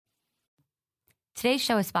Today's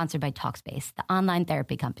show is sponsored by Talkspace, the online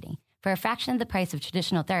therapy company. For a fraction of the price of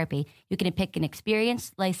traditional therapy, you can pick an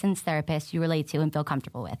experienced, licensed therapist you relate to and feel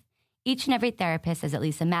comfortable with. Each and every therapist has at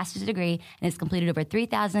least a master's degree and has completed over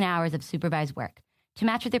 3,000 hours of supervised work. To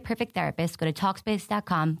match with your perfect therapist, go to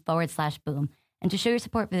Talkspace.com/boom. And to show your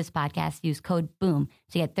support for this podcast, use code BOOM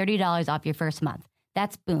to get $30 off your first month.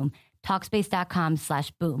 That's BOOM.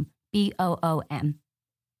 Talkspace.com/boom. BOOM.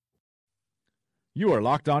 You are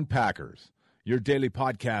Locked On Packers, your daily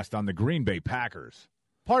podcast on the Green Bay Packers.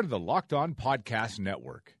 Part of the Locked On Podcast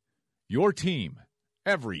Network. Your team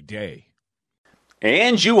every day.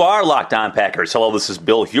 And you are Locked On Packers. Hello, this is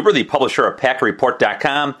Bill Huber, the publisher of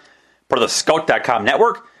PackerReport.com, part of the Scout.com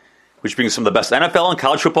network, which brings some of the best NFL and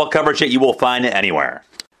college football coverage that you will find anywhere.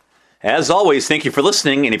 As always, thank you for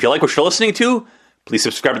listening. And if you like what you're listening to, please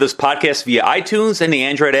subscribe to this podcast via iTunes and the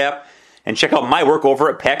Android app, and check out my work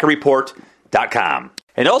over at PackerReport.com.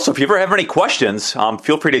 And also, if you ever have any questions,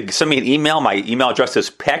 feel free to send me an email. My email address is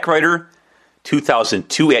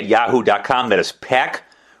packwriter2002@yahoo.com. That is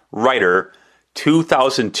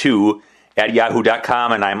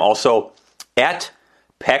packwriter2002@yahoo.com. And I'm also at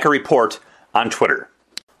Packer Report on Twitter.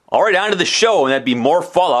 All right, on to the show, and that'd be more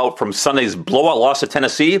fallout from Sunday's blowout loss to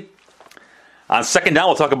Tennessee. On second down,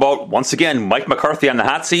 we'll talk about, once again, Mike McCarthy on the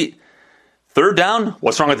hot seat. Third down,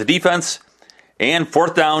 what's wrong with the defense? And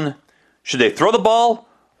fourth down, should they throw the ball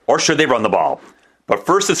or should they run the ball? But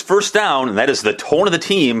first is first down, and that is the tone of the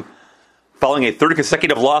team following a third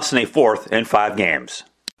consecutive loss in a fourth in 5 games.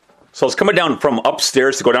 So I was coming down from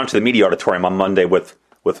upstairs to go down to the media auditorium on Monday with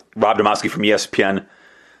Rob Demovsky from ESPN. And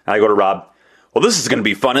I go to Rob, well, this is going to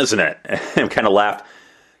be fun, isn't it? And kind of laughed.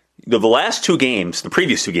 The last 2 games, the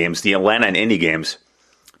previous 2 games, the Atlanta and Indy games,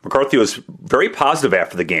 McCarthy was very positive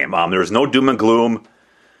after the game. There was no doom and gloom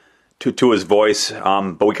to his voice.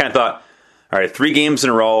 But we kind of thought, all right, 3 games in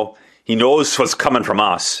a row, he knows what's coming from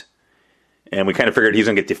us. And we kind of figured he's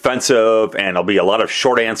going to get defensive and there'll be a lot of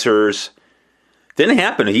short answers. Didn't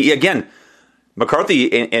happen. McCarthy,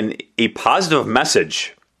 in a positive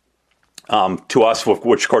message to us,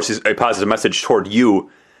 which of course is a positive message toward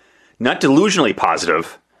you, not delusionally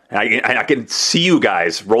positive. And I can see you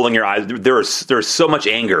guys rolling your eyes. There's so much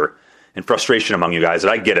anger and frustration among you guys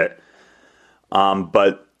that I get it.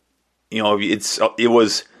 But it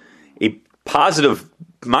was a positive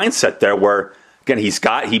mindset there where, again, he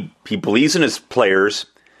believes in his players,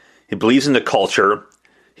 he believes in the culture,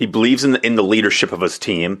 he believes in the leadership of his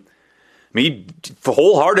team. I mean, he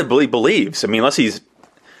wholeheartedly believes. I mean, unless he's,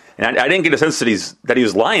 and I didn't get a sense that he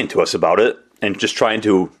was lying to us about it and just trying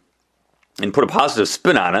to and put a positive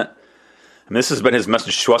spin on it. I mean, this has been his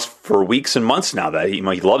message to us for weeks and months now, that he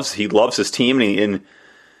loves his team, and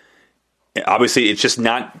obviously it's just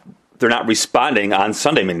not, they're not responding on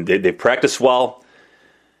Sunday. I mean, they practice well,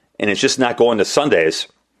 and it's just not going to Sundays.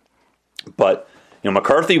 But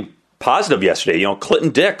McCarthy positive yesterday.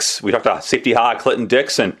 Clinton Dix, we talked about safety high Clinton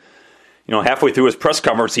Dix, and halfway through his press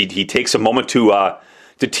conference, he takes a moment to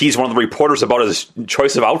tease one of the reporters about his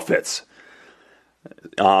choice of outfits.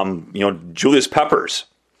 Julius Peppers,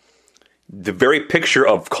 the very picture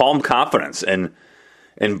of calm confidence and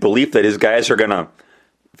belief that his guys are going to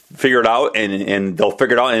figure it out, and they'll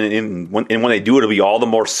figure it out, and when they do, it'll be all the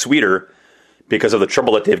more sweeter because of the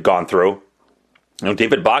trouble that they've gone through.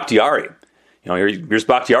 David Bakhtiari, here's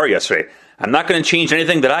Bakhtiari yesterday. I'm not going to change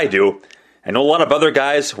anything that I do. I know a lot of other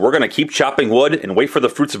guys, we're going to keep chopping wood and wait for the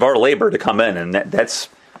fruits of our labor to come in, and that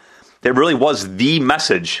really was the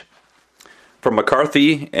message from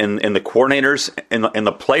McCarthy and the coordinators and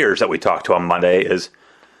the players that we talked to on Monday. Is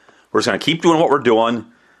we're just going to keep doing what we're doing.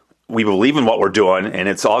 We believe in what we're doing, and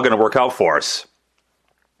it's all going to work out for us.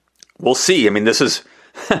 We'll see. I mean, this is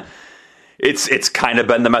it's kind of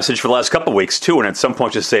been the message for the last couple of weeks too. And at some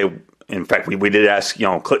point, just say, in fact, we did ask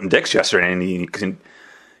Clinton Dix yesterday, and he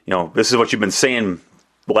this is what you've been saying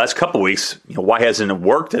the last couple of weeks. Why hasn't it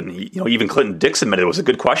worked? And even Clinton Dix admitted it was a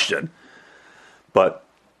good question, but.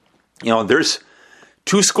 There's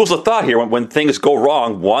 2 schools of thought here when things go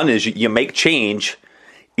wrong. One is you make change,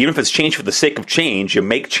 even if it's change for the sake of change. You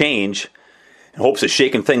make change in hopes of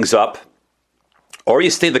shaking things up, or you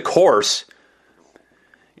stay the course.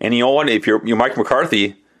 And if you're Mike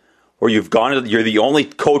McCarthy, or you're the only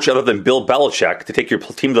coach other than Bill Belichick to take your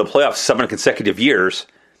team to the playoffs 7 consecutive years.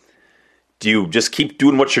 Do you just keep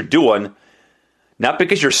doing what you're doing? Not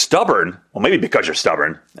because you're stubborn. Well, maybe because you're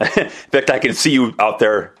stubborn. In fact, I can see you out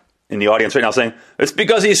there in the audience right now saying, it's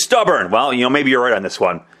because he's stubborn. Well, maybe you're right on this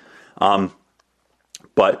one.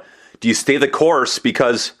 But do you stay the course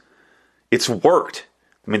because it's worked?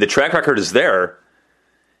 I mean, the track record is there.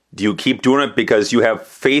 Do you keep doing it because you have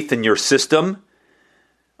faith in your system?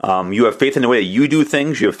 You have faith in the way that you do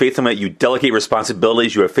things. You have faith in the way that you delegate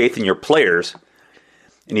responsibilities. You have faith in your players.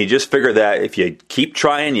 And you just figure that if you keep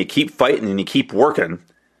trying, you keep fighting, and you keep working,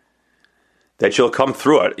 that you'll come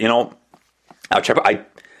through it.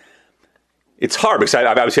 It's hard because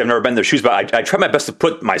obviously I've never been in their shoes, but I try my best to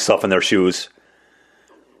put myself in their shoes,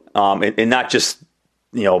 and not just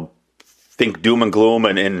think doom and gloom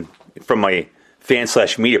and from my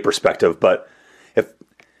fan/media perspective. But if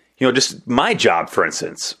just my job, for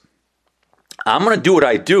instance, I'm going to do what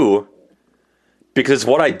I do because it's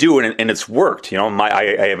what I do and it's worked. I'm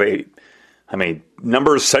a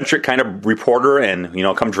numbers centric kind of reporter, and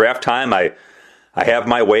come draft time, I have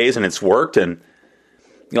my ways and it's worked. And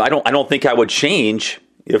I don't think I would change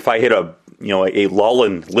if I hit a lull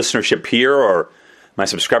in listenership here or my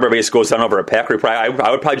subscriber base goes down over at Packer Report. I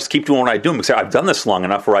would probably just keep doing what I do because I've done this long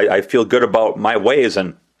enough where I feel good about my ways,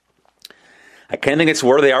 and I kind of think it's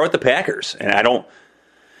where they are with the Packers. And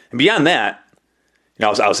beyond that,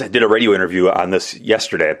 I did a radio interview on this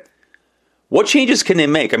yesterday. What changes can they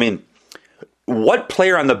make? I mean, what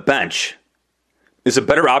player on the bench is a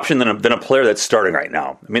better option than a player that's starting right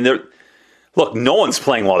now? I mean, look, no one's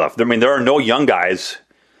playing well enough. I mean, there are no young guys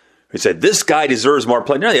who said, this guy deserves more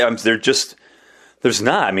play. No, there's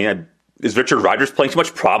not. I mean, is Richard Rodgers playing too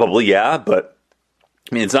much? Probably, yeah. But,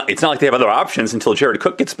 I mean, it's not like they have other options until Jared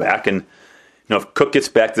Cook gets back. And, if Cook gets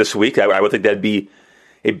back this week, I would think that'd be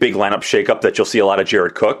a big lineup shakeup that you'll see a lot of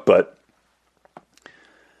Jared Cook. But,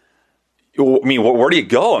 I mean, where do you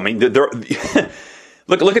go? I mean, look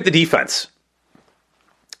at the defense.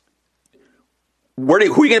 Who are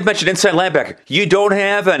you going to bench an inside linebacker? You don't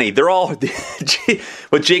have any. They're all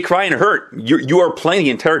with Jake Ryan hurt. You are playing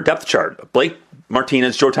the entire depth chart. Blake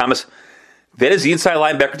Martinez, Joe Thomas. That is the inside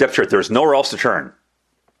linebacker depth chart. There's nowhere else to turn.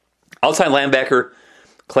 Outside linebacker,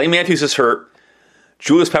 Clay Matthews is hurt.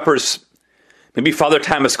 Julius Peppers, maybe Father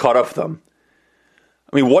Time has caught up with them.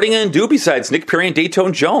 I mean, what are you going to do besides Nick Perry and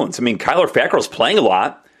Dayton Jones? I mean, Kyler Fackrell's playing a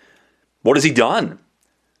lot. What has he done?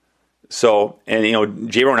 So, and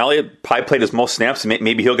Jaron Elliott probably played his most snaps.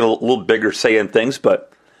 Maybe he'll get a little bigger say in things,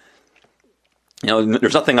 but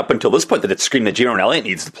there's nothing up until this point that it's screamed that Jaron Elliott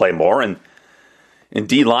needs to play more. And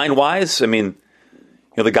D-line wise, I mean,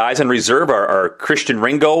 the guys in reserve are Christian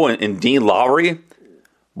Ringo and Dean Lowry.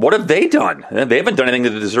 What have they done? They haven't done anything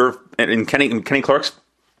to deserve. And Kenny Clark's,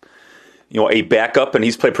 a backup, and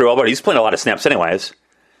he's played pretty well, but he's playing a lot of snaps anyways.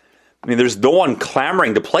 I mean, there's no one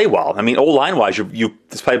clamoring to play well. I mean, O-line wise,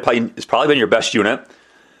 it's probably been your best unit.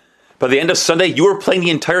 By the end of Sunday, you were playing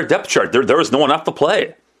the entire depth chart. There was no one left to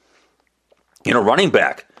play. Running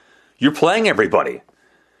back, you're playing everybody.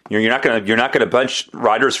 You're not gonna bench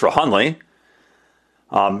Rodgers for Hundley.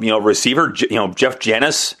 Receiver, Jeff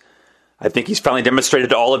Janis. I think he's finally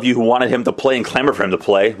demonstrated to all of you who wanted him to play and clamored for him to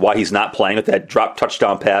play why he's not playing with that drop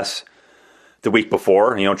touchdown pass the week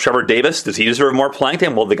before. Trevor Davis, does he deserve more playing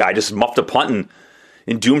time? Well, the guy just muffed a punt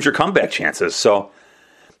and dooms your comeback chances. So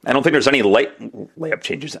I don't think there's any layup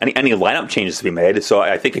changes, any lineup changes to be made. So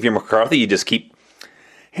I think if you're McCarthy, you just keep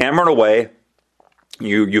hammering away.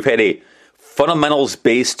 You've had a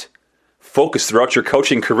fundamentals-based focus throughout your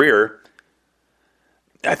coaching career.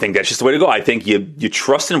 I think that's just the way to go. I think you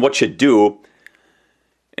trust in what you do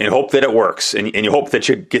and hope that it works. And you hope that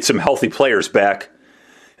you get some healthy players back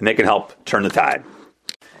and they can help turn the tide.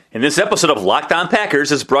 And this episode of Locked On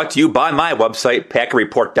Packers is brought to you by my website,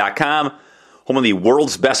 PackerReport.com, home of the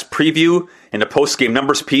world's best preview and a post-game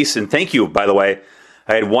numbers piece. And thank you, by the way.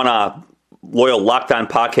 I had one loyal Locked On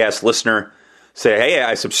podcast listener say, hey,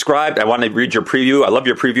 I subscribed. I want to read your preview. I love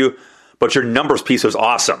your preview, but your numbers piece was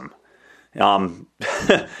awesome. And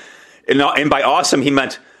by awesome, he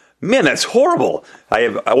meant, man, that's horrible. I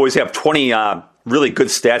always have 20 really good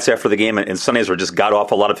stats after the game, and Sundays were just got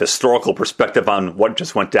off a lot of historical perspective on what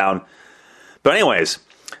just went down. But anyways,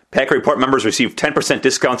 Packer Report members receive 10%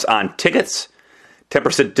 discounts on tickets,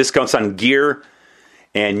 10% discounts on gear,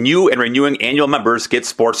 and new and renewing annual members get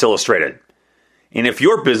Sports Illustrated. And if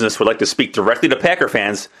your business would like to speak directly to Packer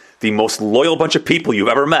fans, the most loyal bunch of people you've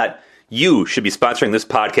ever met, you should be sponsoring this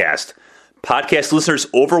podcast. Podcast listeners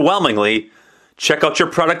overwhelmingly check out your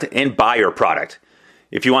product and buy your product.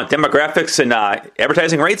 If you want demographics and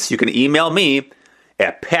advertising rates, you can email me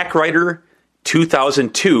at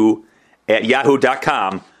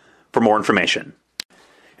packwriter2002@yahoo.com for more information.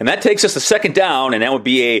 And that takes us to second down, and that would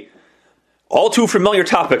be a all too familiar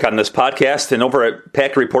topic on this podcast and over at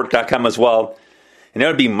packreport.com as well. And that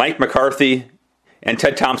would be Mike McCarthy and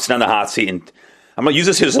Ted Thompson on the hot seat. And I'm going to use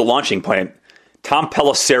this as a launching point. Tom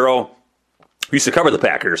Pelissero, who used to cover the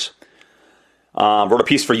Packers, wrote a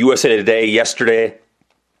piece for USA Today yesterday.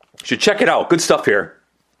 You should check it out. Good stuff here.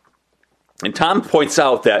 And Tom points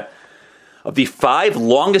out that of the 5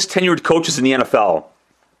 longest tenured coaches in the NFL,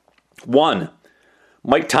 1,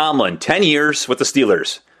 Mike Tomlin, 10 years with the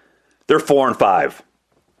Steelers. They're 4-5.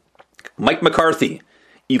 Mike McCarthy,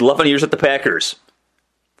 11 years at the Packers.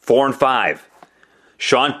 4-5.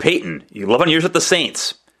 Sean Payton, 11 years at the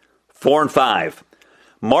Saints. 4-5.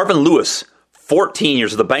 Marvin Lewis, 14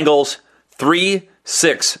 years at the Bengals.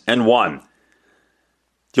 3-6-1.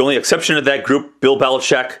 The only exception to that group, Bill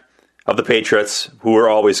Belichick of the Patriots, who are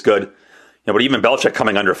always good. But even Belichick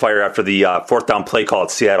coming under fire after the 4th down play call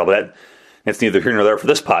at Seattle. But that's neither here nor there for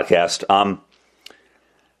this podcast.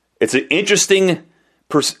 It's an interesting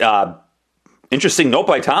note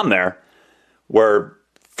by Tom there, where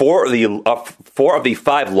 4 of the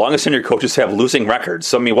 5 longest tenured coaches have losing records.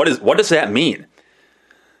 So I mean, what does that mean?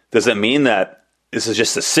 Does it mean that this is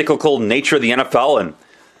just the cyclical nature of the NFL?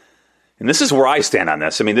 And this is where I stand on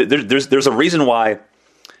this. I mean, there's a reason why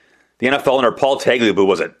the NFL under Paul Tagliabue,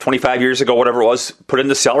 was it 25 years ago, whatever it was, put in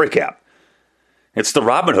the salary cap. It's the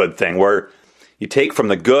Robin Hood thing, where you take from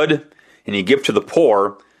the good and you give to the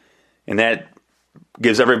poor, and that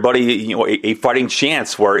gives everybody a fighting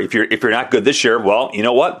chance. Where if you're not good this year, well, you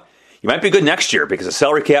know what, you might be good next year, because the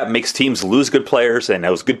salary cap makes teams lose good players, and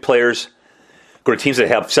those good players go to teams that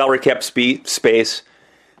have salary cap space.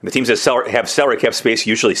 And the teams that have salary cap space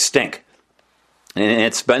usually stink, and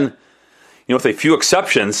it's been, with a few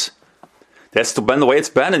exceptions, that's been the way it's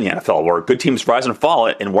been in the NFL, where good teams rise and fall.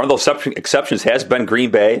 And one of those exceptions has been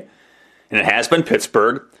Green Bay, and it has been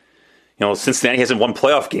Pittsburgh. Cincinnati hasn't won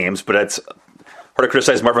playoff games, but it's hard to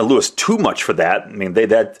criticize Marvin Lewis too much for that. I mean,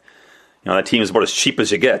 that team is about as cheap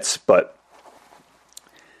as it gets.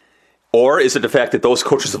 Or is it the fact that those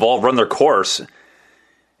coaches have all run their course? And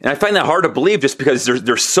I find that hard to believe, just because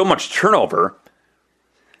there's so much turnover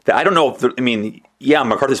that I don't know if.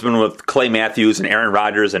 McCarthy's been with Clay Matthews and Aaron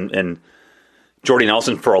Rodgers and Jordy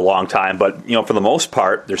Nelson for a long time, but for the most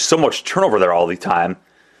part, there's so much turnover there all the time.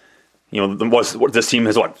 This team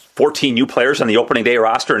has 14 new players on the opening day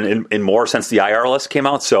roster, and more since the IR list came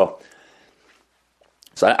out. So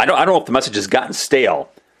I don't know if the message has gotten stale,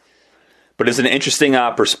 but it's an interesting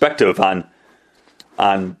perspective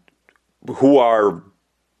on who are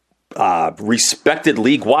respected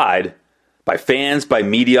league wide by fans, by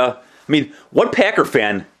media. I mean, what Packer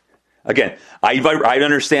fan? Again, I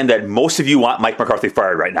understand that most of you want Mike McCarthy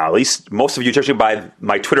fired right now. At least most of you, judging by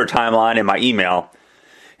my Twitter timeline and my email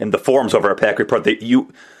and the forums over at Packer Report,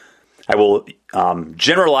 I will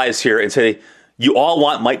generalize here and say you all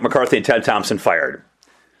want Mike McCarthy and Ted Thompson fired.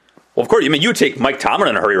 Well, of course, you would take Mike Tomlin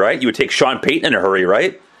in a hurry, right? You would take Sean Payton in a hurry,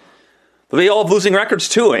 right? But they all have losing records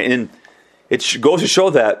too, and it goes to show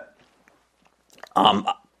that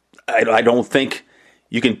I don't think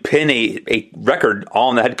you can pin a record all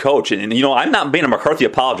on the head coach. And I'm not being a McCarthy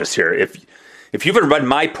apologist here. If you haven't read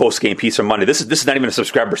my post-game piece on Monday, this is not even a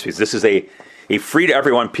subscriber's piece. This is a free to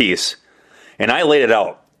everyone piece. And I laid it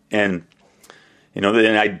out. And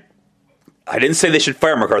I didn't say they should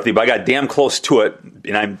fire McCarthy, but I got damn close to it.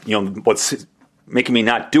 And what's making me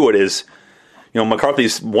not do it is,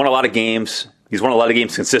 McCarthy's won a lot of games. He's won a lot of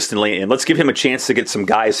games consistently, and let's give him a chance to get some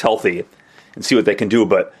guys healthy and see what they can do.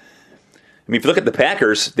 But if you look at the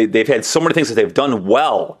Packers, they've had so many things that they've done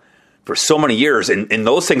well for so many years, and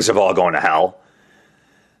those things have all gone to hell,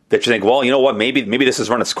 that you think, well, you know what, maybe this has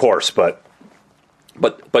run its course. But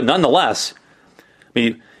nonetheless,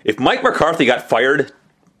 if Mike McCarthy got fired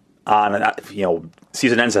on,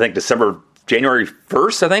 season ends, I think, January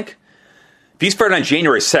 1st, I think. If he's fired on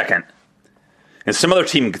January 2nd, and some other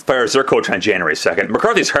team fires their coach on January 2nd,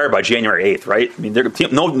 McCarthy's hired by January 8th, right?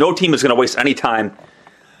 No team is going to waste any time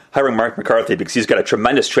hiring Mike McCarthy, because he's got a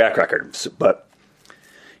tremendous track record. But,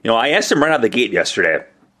 I asked him right out of the gate yesterday,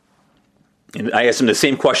 and I asked him the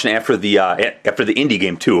same question after the Indy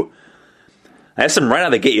game too. I asked him right out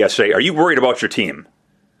of the gate yesterday, are you worried about your team?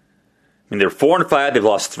 They're 4-5, they've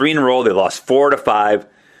lost 3 in a row, they've lost 4 out of 5.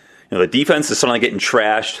 The defense is suddenly getting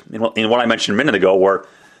trashed. And what I mentioned a minute ago, where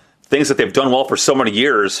things that they've done well for so many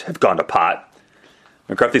years have gone to pot.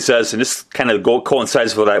 McCarthy says, and this kind of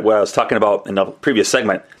coincides with what I was talking about in the previous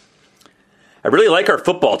segment, I really like our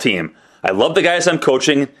football team. I love the guys I'm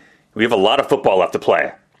coaching. We have a lot of football left to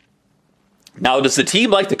play. Now, does the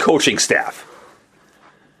team like the coaching staff?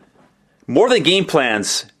 More than game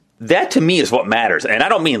plans, that to me is what matters. And I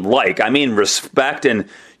don't mean I mean respect, and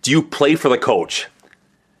do you play for the coach?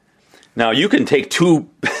 Now, you can take two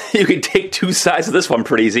sides of this one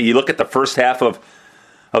pretty easy. You look at the first half of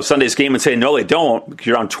Sunday's game and say, no, they don't, because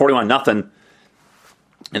you're on 21-0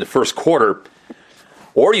 in the first quarter.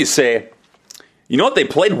 Or you say, you know what, they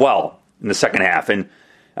played well in the second half, and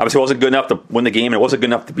obviously it wasn't good enough to win the game, and it wasn't good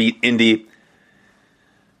enough to beat Indy.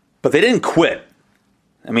 But they didn't quit.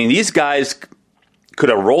 I mean, these guys could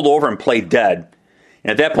have rolled over and played dead.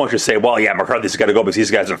 And at that point, you say, well, yeah, McCarthy's got to go because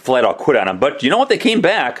these guys are flat out quit on him. But you know what? They came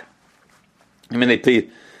back. I mean,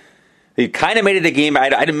 they kind of made it a game. I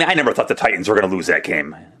never thought the Titans were going to lose that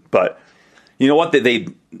game. But you know what? They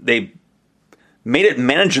made it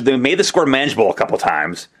manageable. They made the score manageable a couple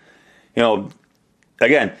times. You know,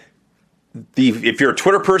 again, if you're a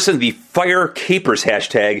Twitter person, the Fire Capers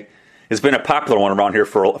hashtag has been a popular one around here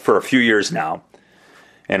for a few years now.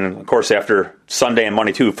 And, of course, after Sunday and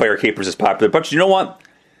Monday, too, Fire Capers is popular. But you know what?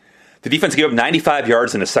 The defense gave up 95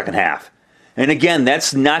 yards in the second half. And, again,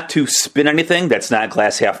 that's not to spin anything. That's not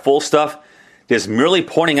glass half full stuff. It's merely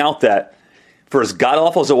pointing out that for as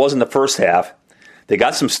god-awful as it was in the first half, they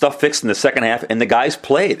got some stuff fixed in the second half, and the guys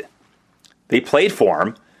played. They played for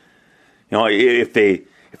him. You know,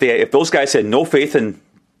 if those guys had no faith in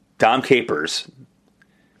Dom Capers,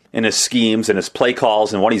 in his schemes and his play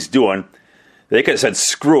calls and what he's doing, they could have said,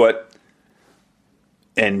 screw it,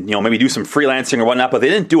 and, you know, maybe do some freelancing or whatnot, but they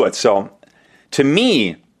didn't do it. So, to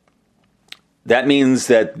me, that means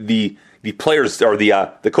that the players or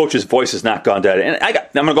the coach's voice has not gone dead. And I'm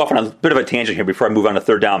going to go off on a bit of a tangent here before I move on to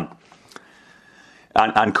third down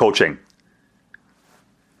on coaching.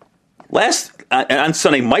 On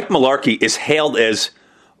Sunday, Mike Mularkey is hailed as,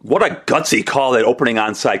 what a gutsy call, that opening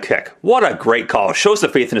onside kick. What a great call. Shows the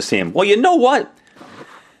faith in his team. Well, you know what?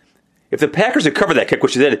 If the Packers recover that kick,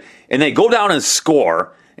 which they did, and they go down and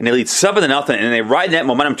score, and they lead 7-0, and they ride that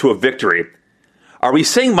momentum to a victory, are we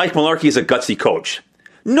saying Mike Mularkey is a gutsy coach?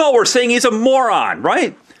 No, we're saying he's a moron,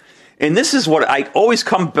 right? And this is what I always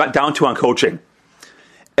come down to on coaching.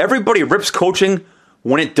 Everybody rips coaching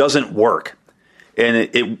when it doesn't work. And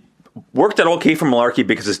it worked out okay for Mularkey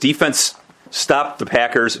because his defense stopped the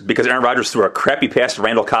Packers because Aaron Rodgers threw a crappy pass to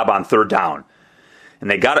Randall Cobb on third down.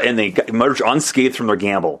 And they emerged unscathed from their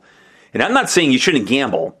gamble. And I'm not saying you shouldn't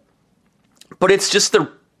gamble, but it's just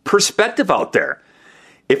the perspective out there.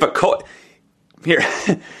 If a coach... Here,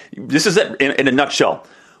 this is it in a nutshell.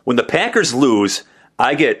 When the Packers lose,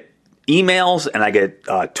 I get emails and I get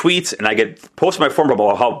tweets and I get posts on my forum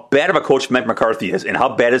about how bad of a coach Mike McCarthy is and how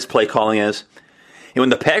bad his play calling is. And when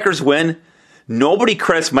the Packers win, nobody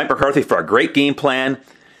credits Mike McCarthy for a great game plan.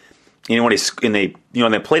 You know, when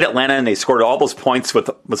they played Atlanta and they scored all those points with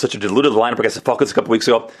such a diluted lineup against the Falcons a couple weeks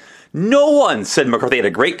ago, no one said McCarthy had a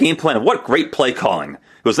great game plan. What great play calling.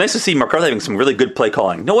 It was nice to see McCarthy having some really good play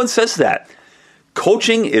calling. No one says that.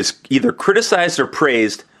 Coaching is either criticized or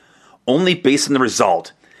praised only based on the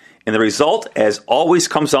result. And the result, as always,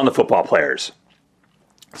 comes down to football players.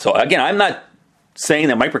 So, again, I'm not saying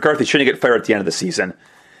that Mike McCarthy shouldn't get fired at the end of the season.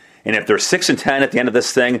 And if they're 6-10 at the end of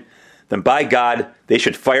this thing, then by God, they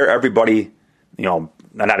should fire everybody. You know,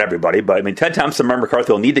 not everybody, but I mean, Ted Thompson and Mike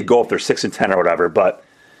McCarthy will need to go if they're 6-10 or whatever. But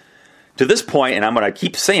to this point, and I'm going to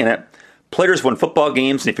keep saying it, players win football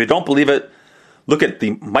games. And if you don't believe it, look at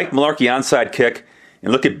the Mike Mularkey onside kick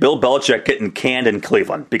and look at Bill Belichick getting canned in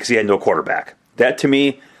Cleveland because he had no quarterback. That, to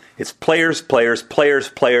me, it's players, players, players,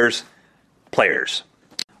 players, players.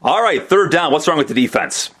 All right, third down. What's wrong with the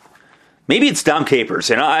defense? Maybe it's Dom Capers.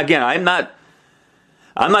 And again, I'm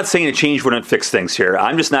not saying a change wouldn't fix things here.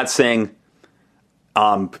 I'm just not saying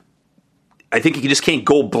I think you just can't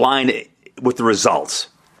go blind with the results.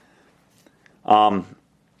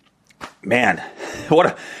 Man,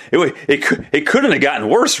 it couldn't have gotten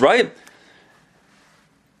worse, right?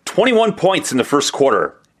 21 points in the first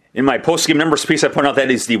quarter. In my post-game numbers piece, I point out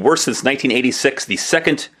that is the worst since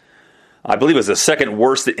 1986. I believe it was the second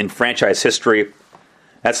worst in franchise history.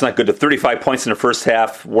 That's not good. To 35 points in the first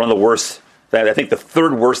half, one of the worst. I think the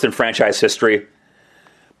third worst in franchise history.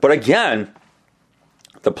 But again,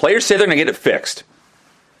 the players say they're going to get it fixed.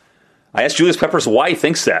 I asked Julius Peppers why he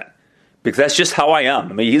thinks that. Because that's just how I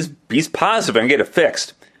am. I mean, he's positive and get it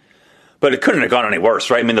fixed. But it couldn't have gone any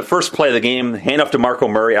worse, right? I mean, the first play of the game, handoff to Marco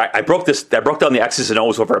Murray. I broke down the X's and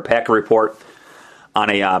O's over at Packer Report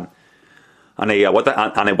on a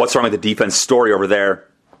what's wrong with the defense story over there.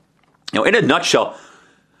 You know, in a nutshell,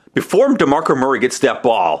 before DeMarco Murray gets that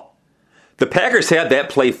ball, the Packers had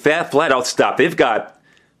that play flat out stopped. They've got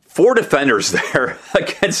 4 defenders there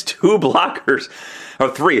against 2 blockers,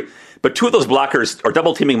 or 3. But 2 of those blockers are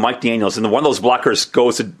double-teaming Mike Daniels, and one of those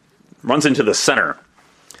blockers runs into the center.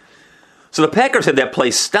 So the Packers had that play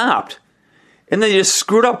stopped, and they just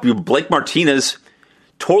screwed up. Blake Martinez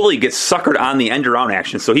totally gets suckered on the end-around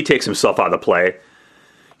action, so he takes himself out of the play.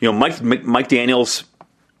 You know, Mike Daniels,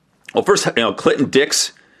 well, first, you know, Clinton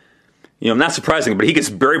Dix, you know, not surprising, but he gets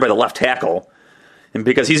buried by the left tackle. And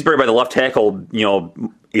because he's buried by the left tackle, you know,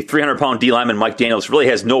 a 300-pound D lineman, Mike Daniels, really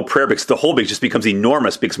has no prayer because the hole just becomes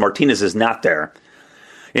enormous because Martinez is not there.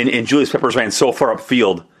 And Julius Peppers ran so far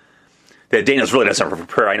upfield that Daniels really doesn't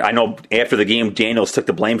prepare. I know after the game, Daniels took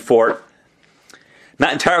the blame for it.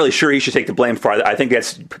 Not entirely sure he should take the blame for it. I think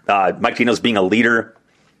that's Mike Daniels being a leader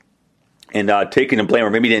and taking the blame, or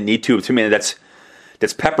maybe he didn't need to. To me, that's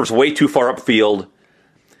Peppers way too far upfield,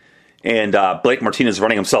 and Blake Martinez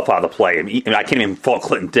running himself out of the play. I can't even fault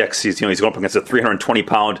Clinton Dix. He's going up against a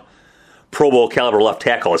 320-pound Pro Bowl caliber left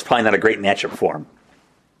tackle. It's probably not a great matchup for him.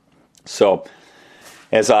 So,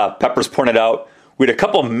 as Peppers pointed out, we had a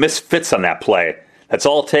couple of misfits on that play. That's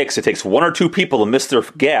all it takes. It takes one or two people to miss their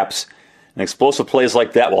gaps, and explosive plays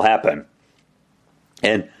like that will happen.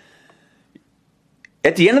 And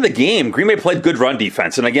at the end of the game, Green Bay played good run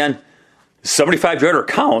defense. And again, 75-yarder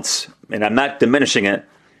counts, and I'm not diminishing it.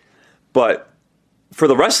 But for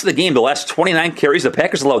the rest of the game, the last 29 carries, the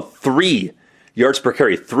Packers allowed 3 yards per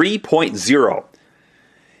carry, 3.0.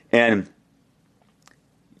 And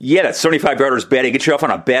yeah, that 75-yarder is bad. It gets you off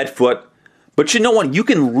on a bad foot. But you know what? You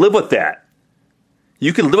can live with that.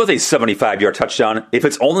 You can live with a 75-yard touchdown if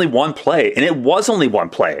it's only one play. And it was only one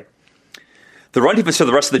play. The run defense for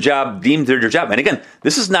the rest of the job deemed their job. And again,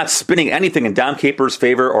 this is not spinning anything in Dom Capers'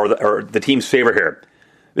 favor or the team's favor here.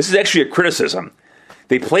 This is actually a criticism.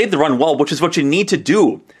 They played the run well, which is what you need to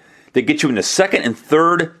do. They get you into second and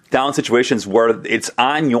third down situations where it's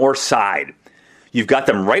on your side. You've got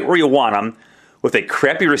them right where you want them with a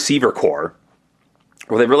crappy receiver core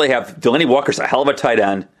where they really have Delaney Walker's a hell of a tight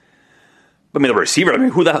end. I mean, the receiver,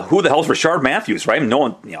 who the hell's Rashard Matthews, right? No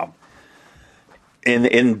one,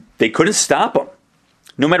 And they couldn't stop him.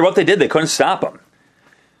 No matter what they did, they couldn't stop him.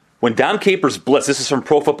 When Dom Capers blitzed, this is from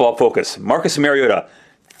Pro Football Focus, Marcus Mariota,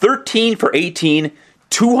 13 for 18,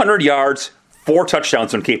 200 yards, 4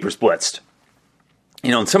 touchdowns when Capers blitzed.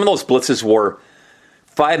 And some of those blitzes were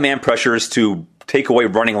 5-man pressures to take away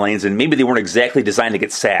running lanes, and maybe they weren't exactly designed to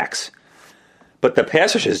get sacks. But the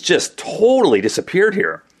pass rush has just totally disappeared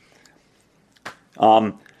here.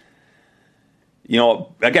 Again,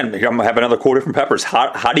 I'm going to have another quote here from Peppers.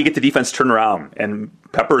 How do you get the defense turned around? And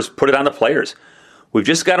Peppers put it on the players. We've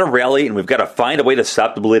just got to rally, and we've got to find a way to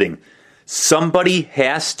stop the bleeding. Somebody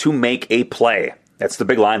has to make a play. That's the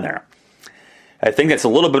big line there. I think that's a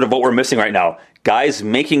little bit of what we're missing right now. Guys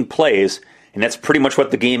making plays, and that's pretty much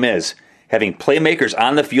what the game is. Having playmakers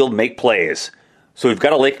on the field make plays. So we've got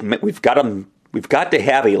to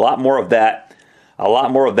have a lot more of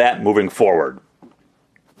that moving forward.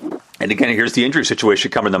 And again, here's the injury situation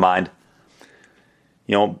coming to mind.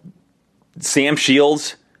 Sam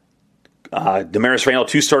Shields, Damaris Randall,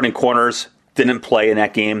 2 starting corners, didn't play in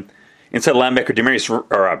that game. Inside linebacker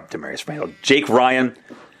Jake Ryan,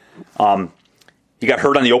 he got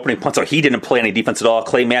hurt on the opening punt, so he didn't play any defense at all.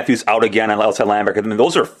 Clay Matthews out again on outside linebacker. I mean,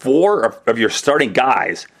 those are 4 of your starting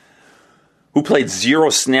guys who played 0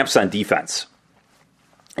 snaps on defense.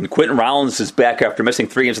 And Quentin Rollins is back after missing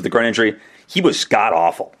 3 games with the groin injury. He was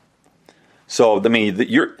god-awful. So, I mean,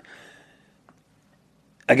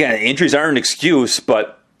 injuries aren't an excuse,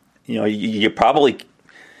 but, you probably,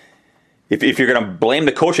 if you're going to blame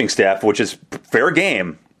the coaching staff, which is fair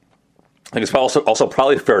game, I think it's also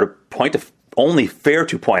probably fair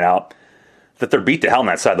to point out that they're beat to hell on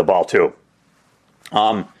that side of the ball, too.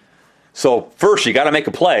 So, first, you got to make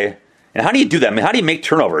a play. And how do you do that? I mean, how do you make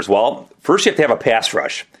turnovers? Well, first you have to have a pass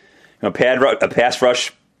rush. A pass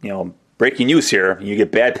rush, breaking news here. You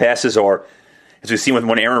get bad passes, or as we've seen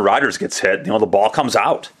when Aaron Rodgers gets hit, the ball comes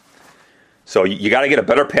out. So you got to get a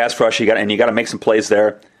better pass rush. You got to make some plays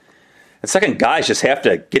there. And second, guys just have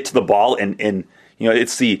to get to the ball, and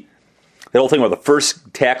it's the whole thing where the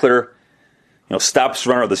first tackler, stops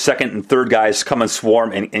runner, the second and third guys come and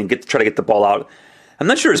swarm and try to get the ball out. I'm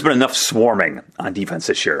not sure there's been enough swarming on defense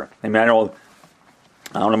this year. I mean, I don't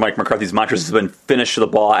know Mike McCarthy's mantras has been finish to the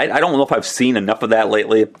ball. I don't know if I've seen enough of that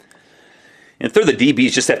lately. And third, the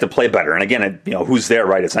DBs just have to play better. And again, who's there,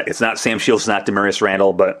 right? It's not Sam Shields, it's not Demarius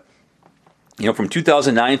Randall, but from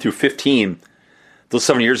 2009 through 15, those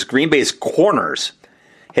 7 years, Green Bay's corners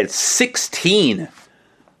had 16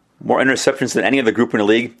 more interceptions than any other group in the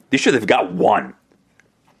league. This year they've got 1.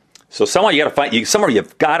 So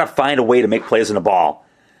you've got to find a way to make plays in the ball.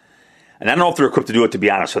 And I don't know if they're equipped to do it, to be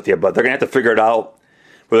honest with you, but they're going to have to figure it out.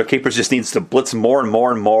 Whether Capers just needs to blitz more and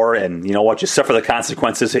more and more, and just suffer the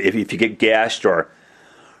consequences if you get gashed or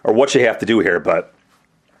what you have to do here. But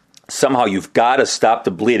somehow you've got to stop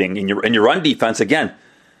the bleeding. And your run defense, again,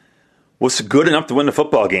 was good enough to win the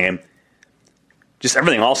football game. Just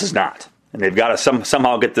everything else is not. And they've got to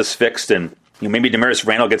somehow get this fixed. And maybe Demarius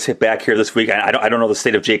Randall gets hit back here this week. I don't know the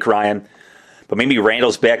state of Jake Ryan, but maybe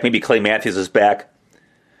Randall's back. Maybe Clay Matthews is back.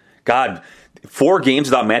 God, 4 games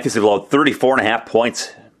without Matthews, they've allowed 34.5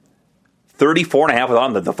 points. 34.5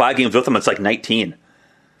 without him. The 5 games with him, it's like 19.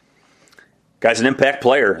 Guy's an impact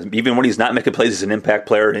player. Even when he's not making plays, he's an impact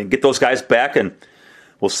player. And get those guys back, and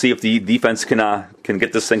we'll see if the defense can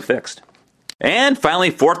get this thing fixed. And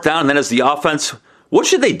finally, 4th down, and then as the offense, what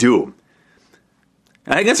should they do?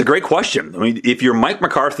 I think that's a great question. I mean, if you're Mike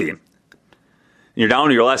McCarthy, and you're down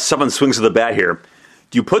to your last 7 swings of the bat here,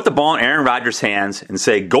 do you put the ball in Aaron Rodgers' hands and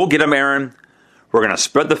say, go get him, Aaron? We're going to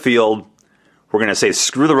spread the field. We're going to say,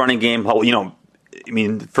 screw the running game.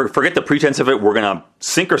 Forget the pretense of it. We're going to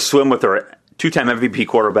sink or swim with our 2-time MVP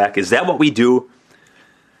quarterback. Is that what we do?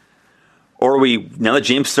 Or now that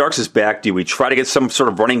James Starks is back, do we try to get some sort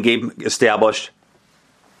of running game established?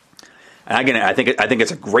 And again, I think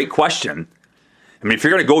it's a great question. I mean, if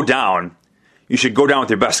you're going to go down, you should go down with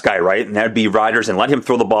your best guy, right? And that would be Rodgers, and let him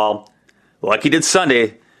throw the ball like he did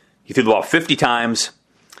Sunday. He threw the ball 50 times.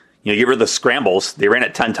 Get rid of the scrambles. They ran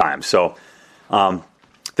it 10 times. So I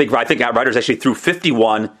think Rodgers actually threw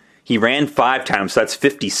 51. He ran 5 times, so that's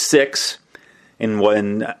 56. And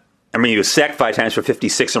he was sacked 5 times for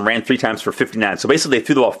 56 and ran 3 times for 59. So basically, they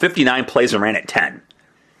threw the ball 59 plays and ran it 10.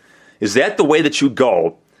 Is that the way that you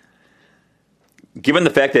go, given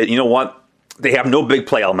the fact that, they have no big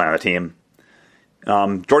play element on the team?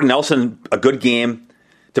 Jordan Nelson, a good game.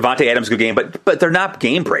 Devontae Adams, good game. But they're not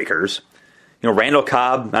game breakers. Randall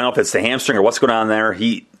Cobb, I don't know if it's the hamstring or what's going on there.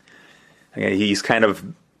 He's kind of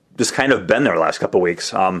been there the last couple of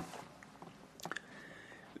weeks.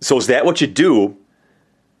 So is that what you do?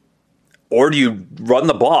 Or do you run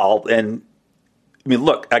the ball? And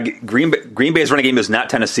look, Green Bay's running game is not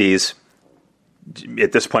Tennessee's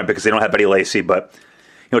at this point because they don't have Eddie Lacy. But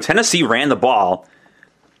Tennessee ran the ball,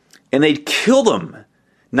 and they killed them.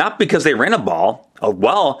 Not because they ran a ball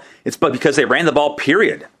it's because they ran the ball.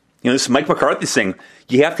 Period. This Mike McCarthy thing.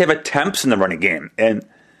 You have to have attempts in the running game, and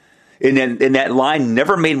that line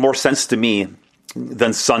never made more sense to me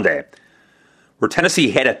than Sunday, where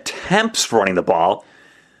Tennessee had attempts running the ball.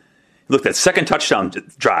 Look, that second touchdown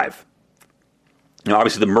drive.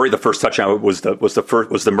 Obviously the first touchdown was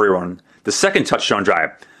the Murray run. The second touchdown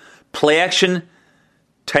drive, play action,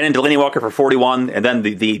 tight end Delaney Walker for 41, and then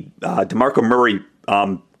the DeMarco Murray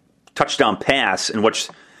touchdown pass in which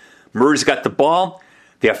Murray's got the ball.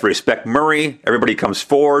 They have to respect Murray. Everybody comes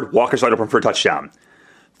forward. Walker's wide open for a touchdown.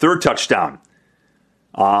 Third touchdown,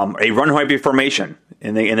 a run-heavy formation,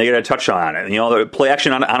 and they get a touchdown on it. The play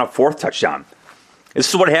action on a 4th touchdown. This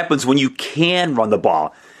is what happens when you can run the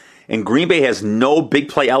ball. And Green Bay has no big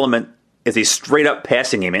play element as a straight-up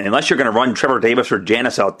passing game. And unless you're going to run Trevor Davis or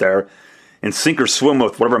Janis out there and sink or swim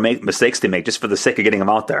with whatever mistakes they make just for the sake of getting them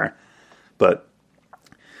out there. But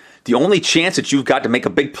the only chance that you've got to make a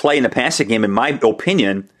big play in the passing game, in my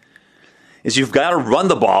opinion, is you've got to run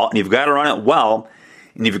the ball, and you've got to run it well,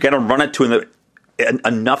 and you've got to run it to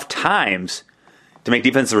enough times to make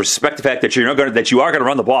defenses respect the fact that you are going to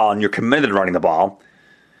run the ball and you're committed to running the ball.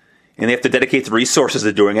 And they have to dedicate the resources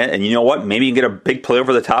to doing it. And you know what? Maybe you can get a big play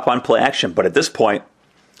over the top on play action. But at this point,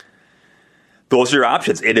 those are your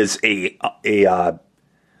options. It is a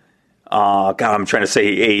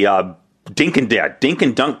dink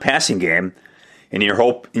and dunk passing game. And your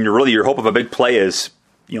hope of a big play is,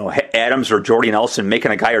 Adams or Jordy Nelson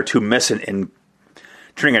making a guy or two miss and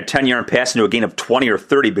turning a 10-yard pass into a gain of 20 or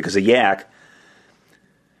 30 because of yak.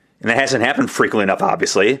 And that hasn't happened frequently enough,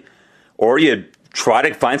 obviously. Or you try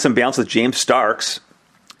to find some balance with James Starks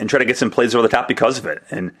and try to get some plays over the top because of it.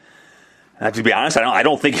 And to be honest, I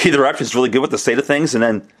don't think either option is really good with the state of things. And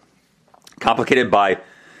then complicated by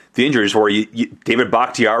the injuries where David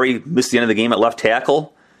Bakhtiari missed the end of the game at left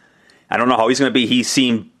tackle. I don't know how he's going to be. He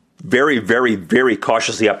seemed very, very, very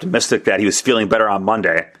cautiously optimistic that he was feeling better on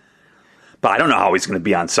Monday. But I don't know how he's going to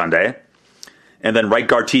be on Sunday. And then right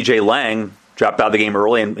guard TJ Lang dropped out of the game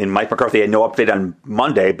early, and Mike McCarthy had no update on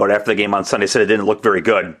Monday, but after the game on Sunday said it didn't look very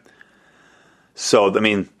good. So,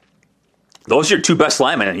 those are your 2 best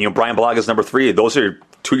linemen. Brian Balaga's number 3. Those are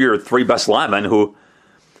your 3 best linemen who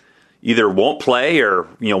either won't play or,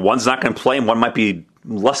 one's not going to play and one might be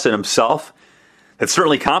less than himself. It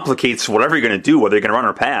certainly complicates whatever you're going to do, whether you're going to run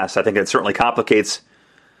or pass. I think it certainly complicates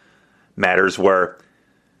matters where,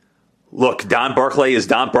 look, Don Barclay is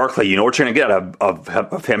Don Barclay. You know what you're going to get out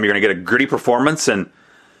of him. You're going to get a gritty performance, and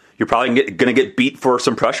you're probably going to get beat for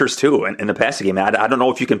some pressures, too, in the passing game. I don't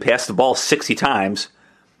know if you can pass the ball 60 times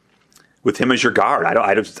with him as your guard.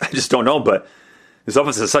 I just don't know, but this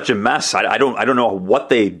offense is such a mess. I don't know what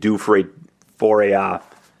they do for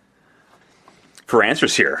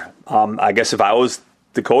answers here. I guess if I was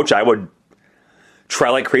the coach, I would try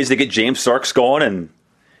like crazy to get James Starks going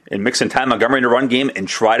and mix in Ty Montgomery in the run game and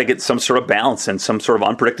try to get some sort of balance and some sort of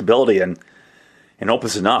unpredictability and hope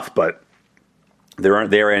is enough. But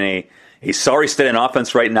They're in a sorry state in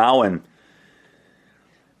offense right now, and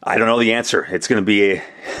I don't know the answer. It's going to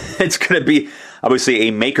be obviously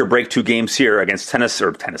a make or break 2 games here against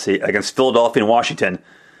Tennessee, against Philadelphia and Washington,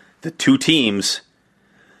 the 2 teams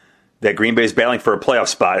that Green Bay is battling for a playoff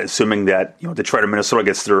spot, assuming that Detroit or Minnesota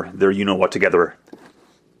gets their what together.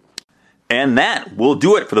 And that will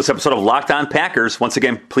do it for this episode of Locked On Packers. Once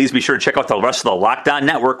again, please be sure to check out the rest of the Locked On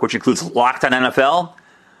Network, which includes Locked On NFL,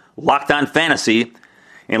 Locked On Fantasy,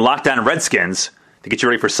 and Locked On Redskins to get you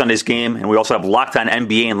ready for Sunday's game. And we also have Locked On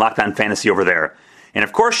NBA and Locked On Fantasy over there. And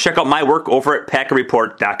of course, check out my work over at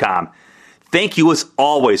PackerReport.com. Thank you as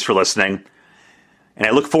always for listening, and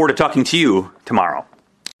I look forward to talking to you tomorrow.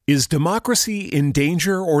 Is democracy in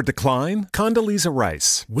danger or decline? Condoleezza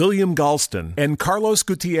Rice, William Galston, and Carlos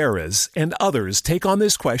Gutierrez and others take on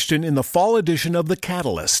this question in the fall edition of The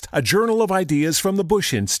Catalyst, a journal of ideas from the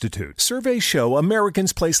Bush Institute. Surveys show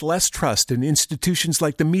Americans place less trust in institutions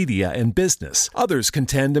like the media and business. Others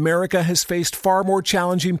contend America has faced far more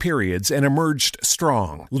challenging periods and emerged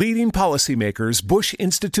strong. Leading policymakers, Bush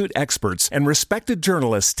Institute experts, and respected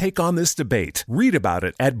journalists take on this debate. Read about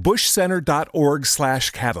it at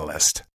bushcenter.org/catalyst.